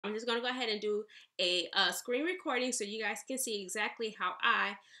I'm just going to go ahead and do a screen recording so you guys can see exactly how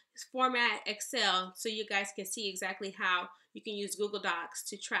I format Excel, so you guys can see exactly how you can use Google Docs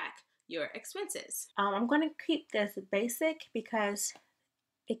to track your expenses. I'm going to keep this basic because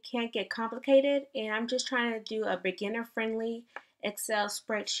it can't get complicated, and I'm just trying to do a beginner-friendly Excel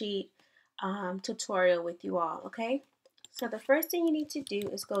spreadsheet tutorial with you all, okay? So the first thing you need to do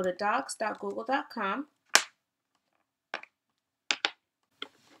is go to docs.google.com.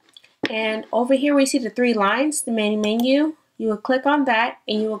 And over here we see the three lines, the main menu. You will click on that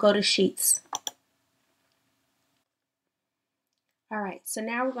and you will go to Sheets. Alright, so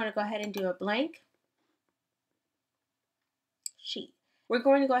now we're going to go ahead and do a blank sheet. We're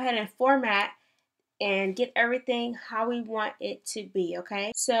going to go ahead and format and get everything how we want it to be,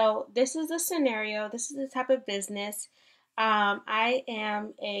 okay? So this is the scenario. This is the type of business. I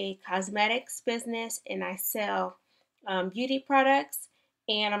am a cosmetics business and I sell beauty products,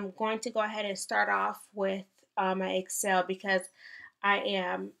 and I'm going to go ahead and start off with my Excel because I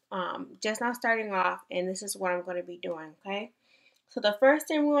am just now starting off, and this is what I'm going to be doing, okay? So the first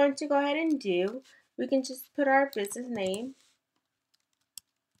thing we're going to go ahead and do, we can just put our business name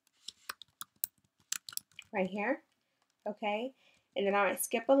right here, okay? And then I might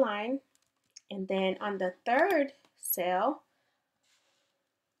skip a line, and then on the third cell,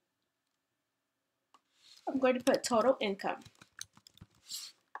 I'm going to put total income.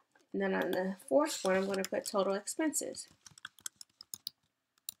 And then on the fourth one, I'm going to put total expenses.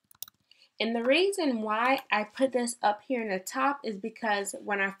 And the reason why I put this up here in the top is because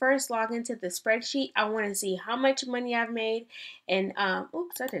when I first log into the spreadsheet, I want to see how much money I've made. And,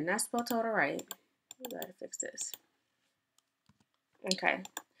 oops, I did not spell total right. We gotta fix this. Okay.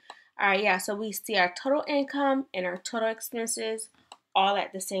 All right, yeah, so we see our total income and our total expenses all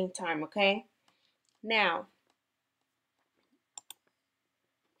at the same time, okay? Now,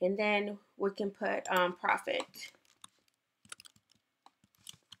 and then we can put profit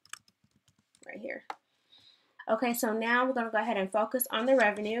right here. Okay, so now we're going to go ahead and focus on the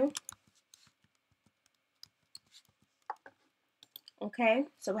revenue. Okay,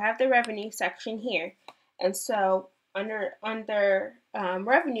 so we have the revenue section here. And so under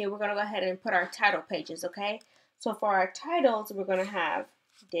revenue, we're going to go ahead and put our title pages, okay? So for our titles, we're going to have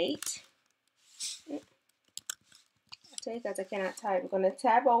date. I'll tell you guys I cannot type. I'm going to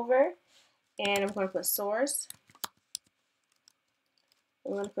tab over, and I'm going to put source.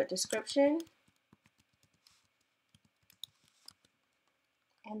 I'm going to put description.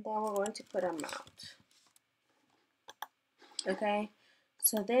 And then we're going to put amount. Okay,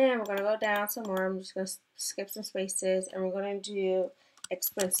 so then we're going to go down some more. I'm just going to skip some spaces, and we're going to do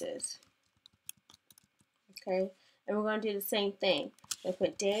expenses. Okay, and we're going to do the same thing. We'll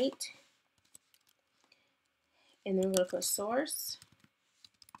put date, and then we're going to put source,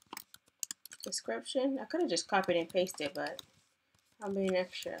 description. I could have just copied and pasted, but I'm being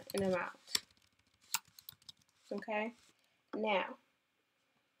extra, and amount. Okay, now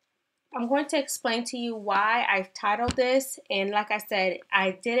I'm going to explain to you why I've titled this, and like I said,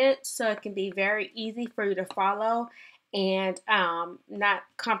 I did it so it can be very easy for you to follow and not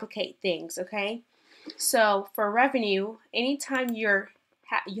complicate things, okay? So for revenue, anytime you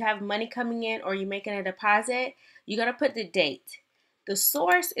have money coming in or you're making a deposit, you're going to put the date. The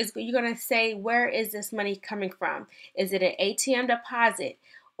source is, you're going to say, where is this money coming from? Is it an ATM deposit,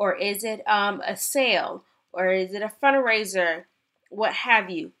 or is it a sale, or is it a fundraiser, what have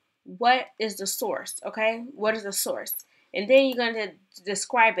you? What is the source, okay? What is the source? And then you're going to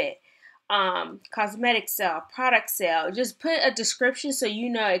describe it. Cosmetic sale, product sale. Just put a description so you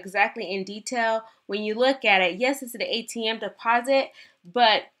know exactly in detail when you look at it. Yes, it's an ATM deposit,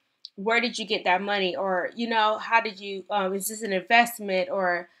 but where did you get that money? Or, you know, how did you, is this an investment,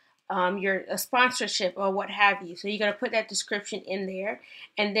 or a sponsorship, or what have you? So you're going to put that description in there,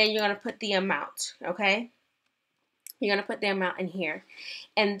 and then you're going to put the amount, okay? You're going to put the amount in here.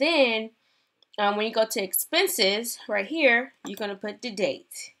 And then when you go to expenses, right here, you're going to put the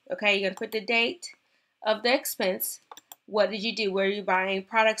date. Okay, you're going to put the date of the expense. What did you do? Were you buying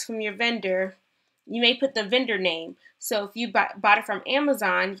products from your vendor? You may put the vendor name. So if you bought it from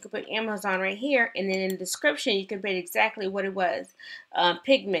Amazon, you can put Amazon right here. And then in the description, you can put exactly what it was.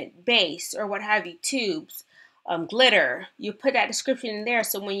 Pigment, base, or what have you, tubes, glitter. You put that description in there.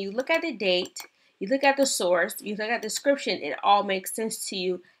 So when you look at the date, you look at the source, you look at the description, it all makes sense to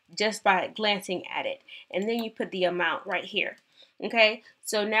you just by glancing at it. And then you put the amount right here. Okay,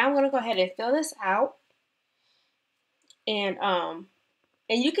 so now I'm going to go ahead and fill this out. And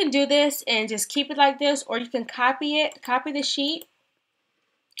you can do this and just keep it like this, or you can copy it, copy the sheet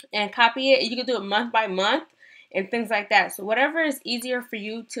and copy it. You can do it month by month and things like that. So whatever is easier for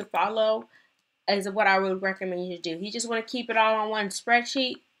you to follow is what I would recommend you to do. If you just want to keep it all on one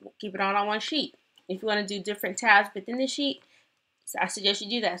spreadsheet, keep it all on one sheet. If you want to do different tabs within the sheet, so I suggest you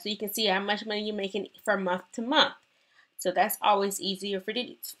do that so you can see how much money you're making from month to month. So that's always easier for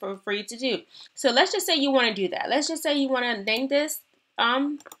you to do. So let's just say you want to do that. Let's just say you want to name this.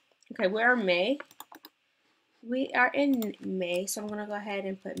 Okay, we are May. We are in May, so I'm going to go ahead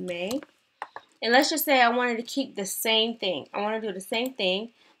and put May. And let's just say I wanted to keep the same thing. I want to do the same thing.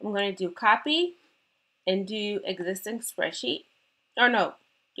 I'm going to do copy and do existing spreadsheet. Or no,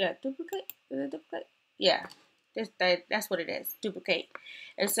 yeah, duplicate. Is it duplicate? Yeah, that's what it is, duplicate.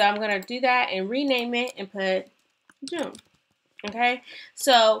 And so I'm going to do that and rename it and put June. Okay,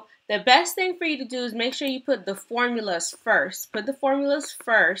 so the best thing for you to do is make sure you put the formulas first. Put the formulas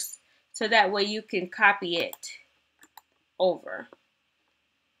first so that way you can copy it over.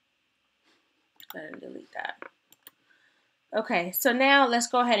 Go ahead and delete that. Okay, so now let's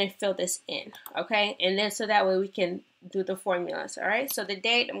go ahead and fill this in, okay? And then so that way we can do the formulas, all right? So the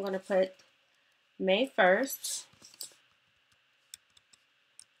date, I'm going to put May 1st.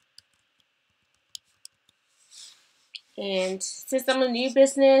 And since I'm a new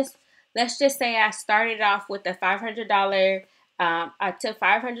business, let's just say I started off with a $500. I took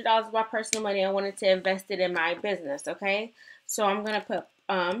 $500 of my personal money. I wanted to invest it in my business, okay? So I'm going to put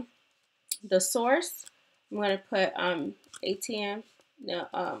the source. I'm going to put ATM,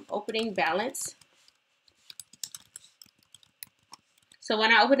 opening balance. So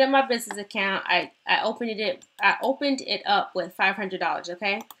when I opened up my business account, I opened it up with $500,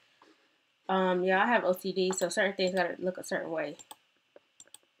 okay? Yeah, I have OCD, so certain things gotta look a certain way.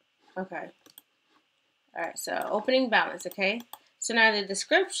 Okay. All right, so opening balance, okay? So now the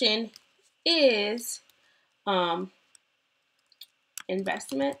description is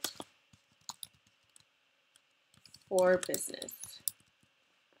investment for business.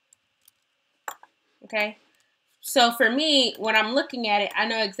 Okay? So for me, when I'm looking at it, I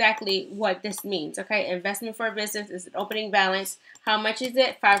know exactly what this means, okay? Investment for a business is an opening balance. How much is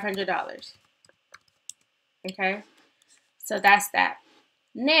it? $500. Okay? So that's that.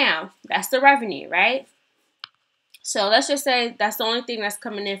 Now, that's the revenue, right? So let's just say that's the only thing that's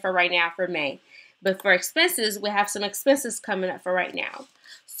coming in for right now for May. But for expenses, we have some expenses coming up for right now.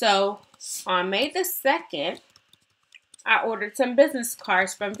 So on May the 2nd, I ordered some business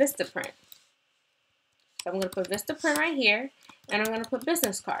cards from Vistaprint. So I'm going to put Vistaprint right here, and I'm going to put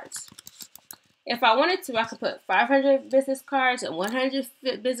business cards. If I wanted to, I could put 500 business cards and 100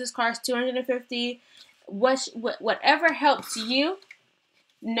 business cards, 250. Whatever helps you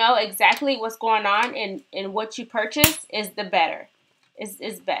know exactly what's going on and what you purchase is the better.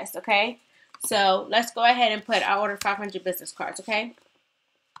 Is best, okay? So let's go ahead and put I ordered 500 business cards, okay?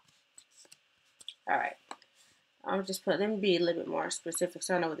 All right. I'll just put, let me be a little bit more specific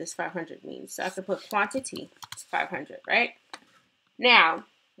so I know what this 500 means. So I can put quantity, it's 500, right? Now,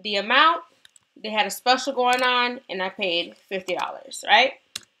 the amount, they had a special going on and I paid $50, right?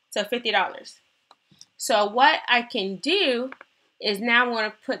 So $50. So what I can do is now I'm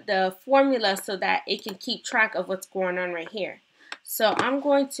going to put the formula so that it can keep track of what's going on right here. So I'm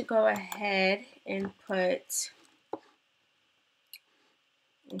going to go ahead and put,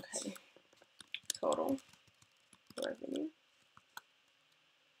 okay, total revenue.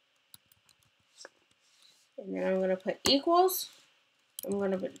 And then I'm going to put equals. I'm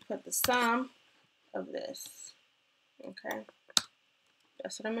going to put the sum of this. Okay,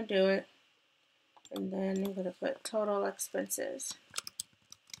 that's what I'm going to do it. And then I'm going to put total expenses.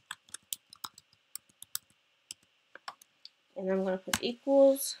 And I'm going to put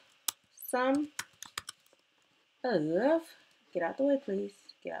equals sum of, get out the way please,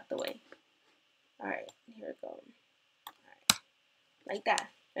 get out the way. Alright, here we go. Alright, like that,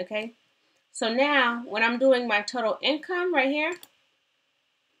 okay? So now, when I'm doing my total income right here,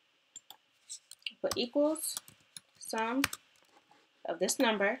 put equals sum of this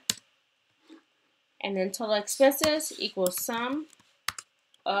number, and then total expenses equals sum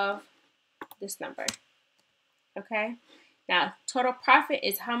of this number, okay? Now, total profit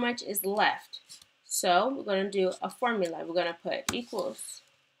is how much is left. So we're going to do a formula. We're going to put equals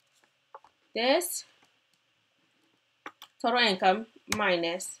this total income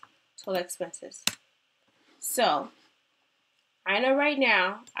minus total expenses. So I know right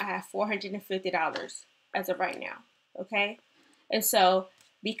now I have $450 as of right now, okay? And so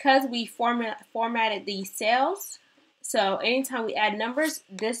because we formatted these cells, so anytime we add numbers,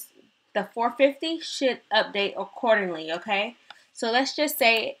 the 450 should update accordingly, okay? So let's just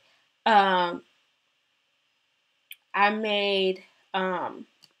say I made, how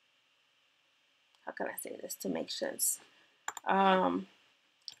how can I say this to make sense?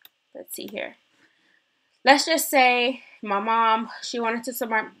 Let's see here. Let's just say my mom, she wanted to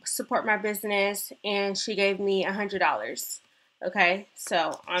support my business and she gave me $100. Okay,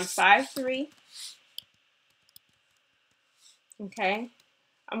 so on 5/3, okay,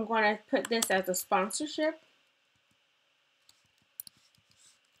 I'm going to put this as a sponsorship.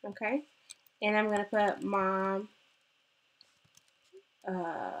 Okay, and I'm going to put mom,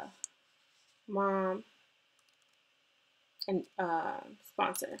 mom, and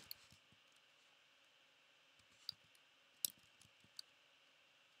sponsor.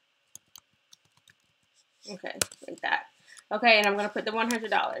 Okay, like that. Okay, and I'm going to put the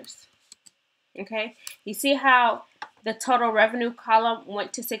 $100. Okay, you see how the total revenue column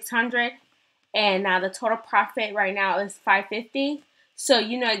went to 600, and now the total profit right now is 550. So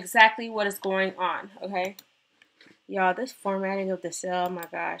you know exactly what is going on. Okay, y'all, this formatting of the cell, my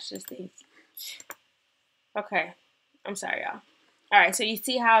gosh, this thing. Okay, I'm sorry, y'all. All right, so you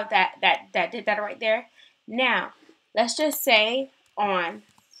see how that did that right there. Now let's just say on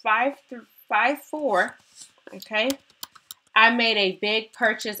 5/4, okay, I made a big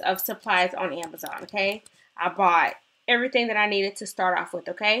purchase of supplies on Amazon, okay? I bought everything that I needed to start off with,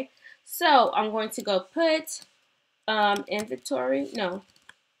 okay? So I'm going to go put inventory, no,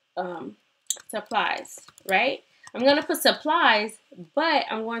 supplies, right? I'm going to put supplies, but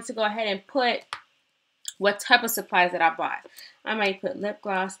I'm going to go ahead and put what type of supplies that I bought. I might put lip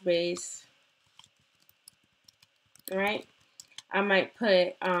gloss base, right? I might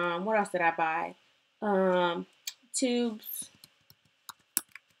put, what else did I buy? Tubes,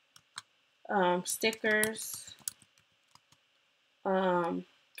 stickers,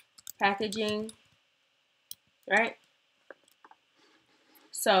 packaging, right?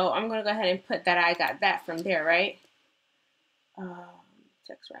 So I'm gonna go ahead and put that I got that from there, right?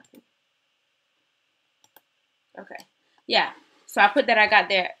 Text wrapping. Okay, yeah. So I put that I got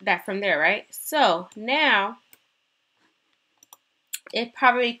that from there, right? So now it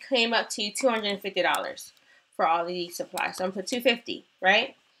probably came up to $250 for all of these supplies. So I'm gonna put $250,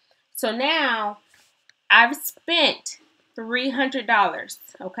 right? So now I've spent $300,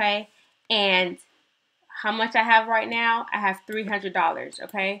 okay? And how much I have right now? I have $300,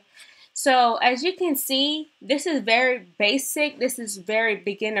 okay? So as you can see, this is very basic. This is very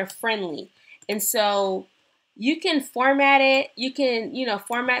beginner friendly. And so you can format it. You can,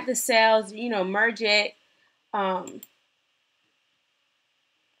 format the cells, merge it. Let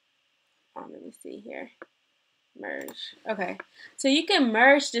me see here. Merge. Okay. So you can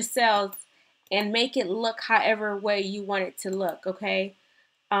merge the cells and make it look however way you want it to look, okay?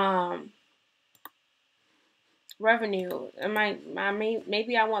 Revenue.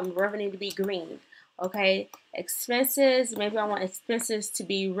 Maybe I want revenue to be green. Okay. Expenses. Maybe I want expenses to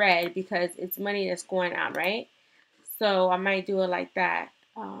be red because it's money that's going out, right? So I might do it like that.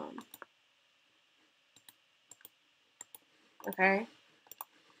 Okay.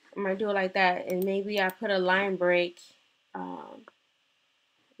 I might do it like that, and maybe I put a line break.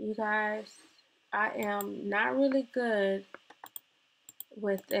 You guys, I am not really good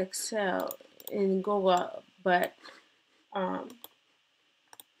with Excel and Google, but I'm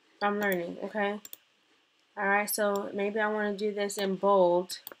learning, okay? All right, so maybe I want to do this in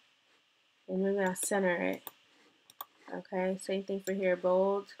bold, and maybe I'll center it. Okay, same thing for here,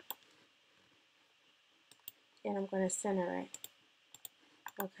 bold, and I'm going to center it.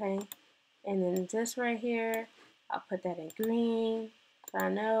 Okay, and then this right here, I'll put that in green, so I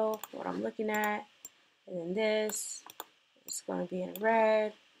know what I'm looking at. And then this, it's going to be in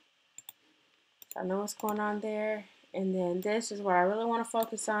red, so I know what's going on there. And then this is where I really want to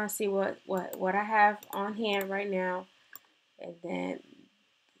focus on, see what I have on hand right now. And then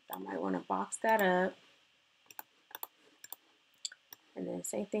I might want to box that up. And then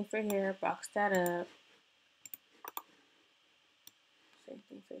same thing for here, box that up. Same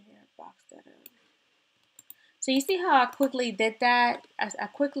thing for here, box that up. So you see how I quickly did that? I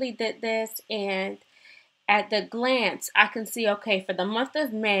quickly did this, and at the glance, I can see, okay, for the month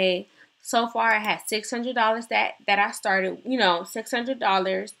of May, so far I had $600 that I started,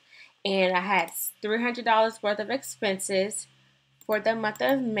 $600, and I had $300 worth of expenses for the month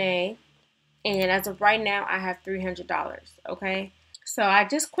of May, and as of right now, I have $300, okay? So I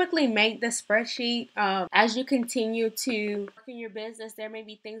just quickly made the spreadsheet. As you continue to work in your business, there may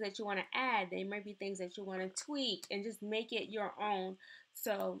be things that you want to add. There may be things that you want to tweak and just make it your own.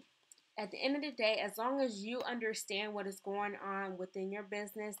 So at the end of the day, as long as you understand what is going on within your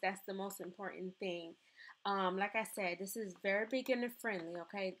business, that's the most important thing. Like I said, this is very beginner friendly,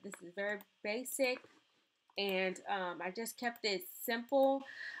 okay? This is very basic, and I just kept it simple.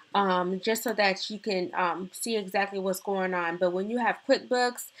 just so that you can see exactly what's going on. But when you have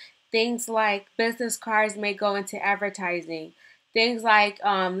QuickBooks, things like business cards may go into advertising. Things like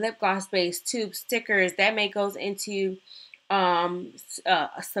lip gloss base, tubes, stickers, that may goes into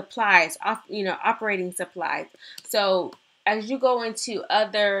supplies, operating supplies. So as you go into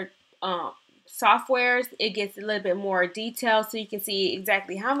other softwares, it gets a little bit more detailed, so you can see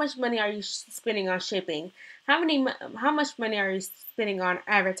exactly how much money are you spending on shipping, how much money are you spending on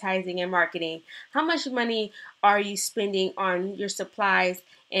advertising and marketing, how much money are you spending on your supplies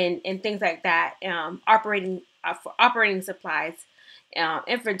and things like that, for operating supplies,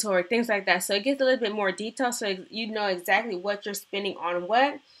 inventory, things like that. So it gets a little bit more detailed, so you know exactly what you're spending on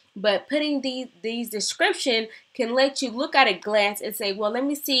what. But putting these description can let you look at a glance and say, well, let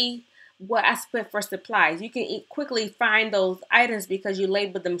me see what I spent for supplies. You can quickly find those items because you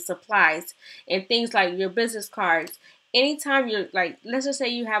labeled them supplies. And things like your business cards. Anytime you're like, let's just say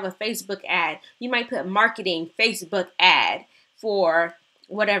you have a Facebook ad, you might put marketing Facebook ad for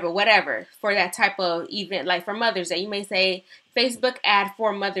whatever, for that type of event. Like for Mother's Day, you may say Facebook ad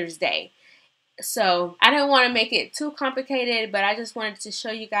for Mother's Day. So I don't want to make it too complicated, but I just wanted to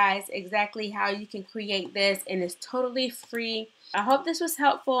show you guys exactly how you can create this, and it's totally free. I hope this was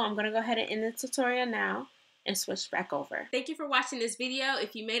helpful. I'm going to go ahead and end the tutorial now and switch back over. Thank you for watching this video.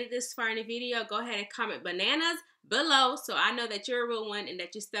 If you made it this far in the video, go ahead and comment bananas below so I know that you're a real one and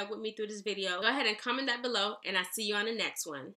that you stuck with me through this video. Go ahead and comment that below, and I'll see you on the next one.